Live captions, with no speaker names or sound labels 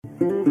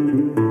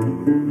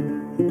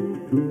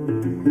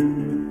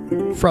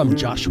From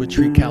Joshua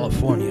Tree,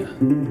 California,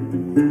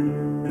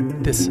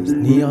 this is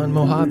Neon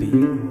Mojave.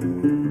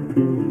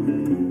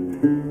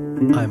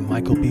 I'm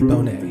Michael B.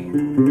 Bonet.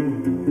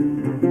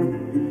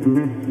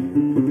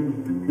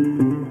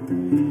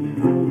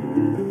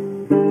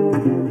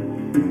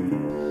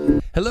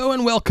 Hello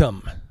and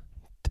welcome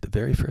to the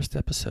very first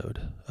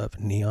episode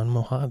of Neon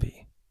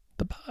Mojave,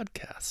 the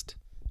podcast.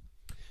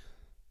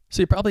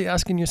 So you're probably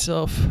asking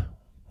yourself,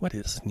 what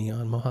is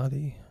Neon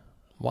Mojave?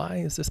 Why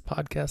is this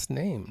podcast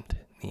named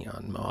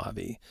Neon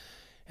Mojave?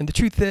 And the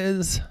truth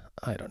is,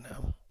 I don't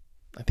know.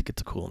 I think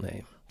it's a cool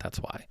name. That's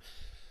why.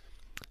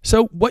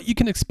 So what you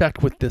can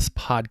expect with this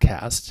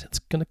podcast, it's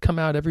going to come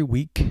out every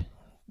week.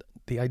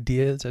 The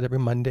idea is that every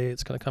Monday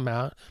it's going to come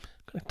out.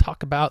 I'm going to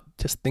talk about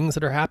just things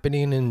that are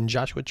happening in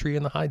Joshua Tree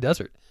in the high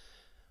desert.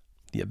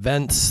 The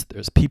events,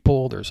 there's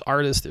people, there's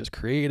artists, there's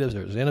creatives,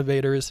 there's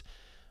innovators.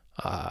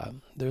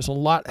 There's a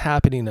lot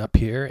happening up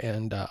here,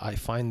 and I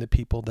find the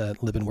people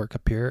that live and work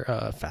up here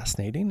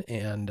fascinating,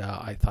 and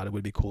I thought it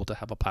would be cool to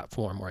have a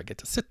platform where I get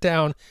to sit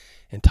down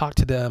and talk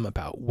to them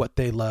about what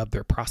they love,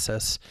 their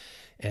process,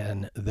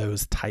 and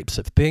those types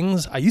of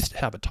things. I used to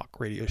have a talk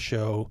radio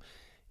show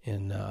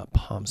in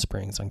Palm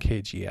Springs on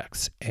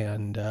KGX,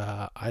 and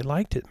I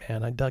liked it,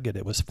 man. I dug it.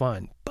 It was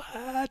fun.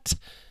 But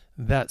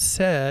that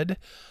said,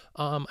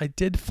 I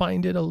did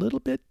find it a little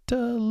bit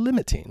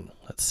limiting,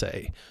 let's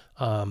say.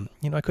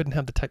 I couldn't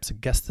have the types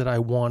of guests that I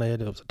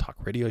wanted. It was a talk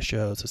radio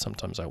show, so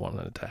sometimes I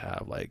wanted to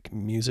have like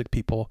music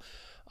people.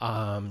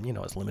 I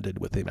was limited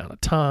with the amount of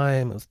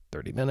time. It was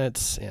 30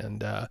 minutes,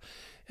 and I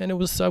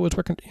was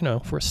working,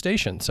 for a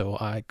station, so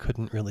I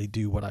couldn't really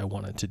do what I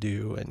wanted to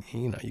do. And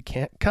you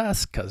can't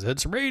cuss because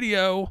it's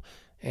radio,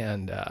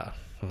 and that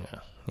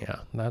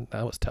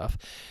was tough.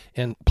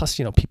 And plus,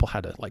 people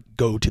had to like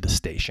go to the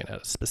station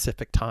at a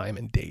specific time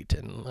and date,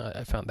 and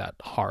I found that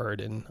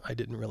hard, and I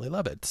didn't really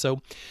love it.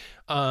 So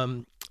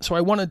I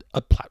wanted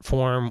a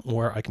platform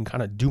where I can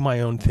kind of do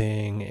my own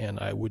thing, and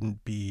I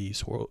wouldn't be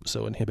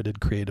so inhibited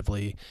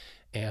creatively.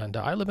 And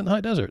I live in the high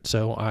desert,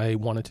 so I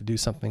wanted to do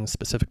something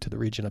specific to the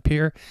region up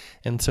here.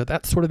 And so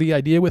that's sort of the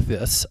idea with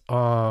this.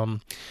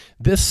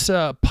 This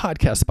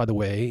podcast, by the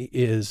way,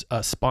 is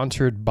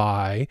sponsored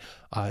by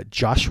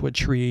Joshua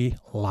Tree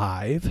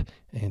Live,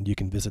 and you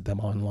can visit them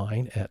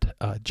online at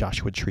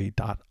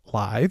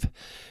joshuatree.live.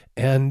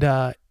 And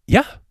I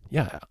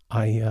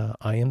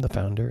am the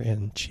founder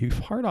and chief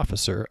heart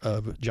officer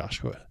of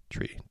Joshua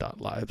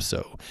Tree.live.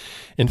 So,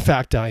 in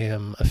fact, I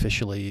am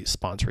officially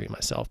sponsoring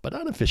myself, but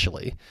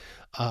unofficially.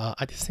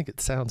 I just think it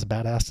sounds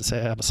badass to say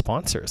I have a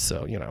sponsor.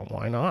 So,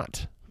 why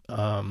not?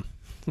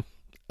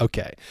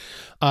 Okay.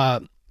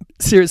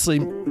 Seriously,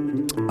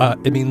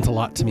 it means a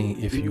lot to me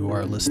if you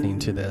are listening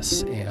to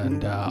this,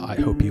 and I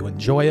hope you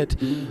enjoy it.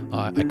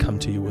 I come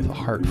to you with a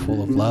heart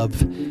full of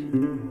love,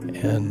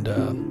 and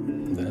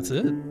that's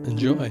it.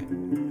 Enjoy.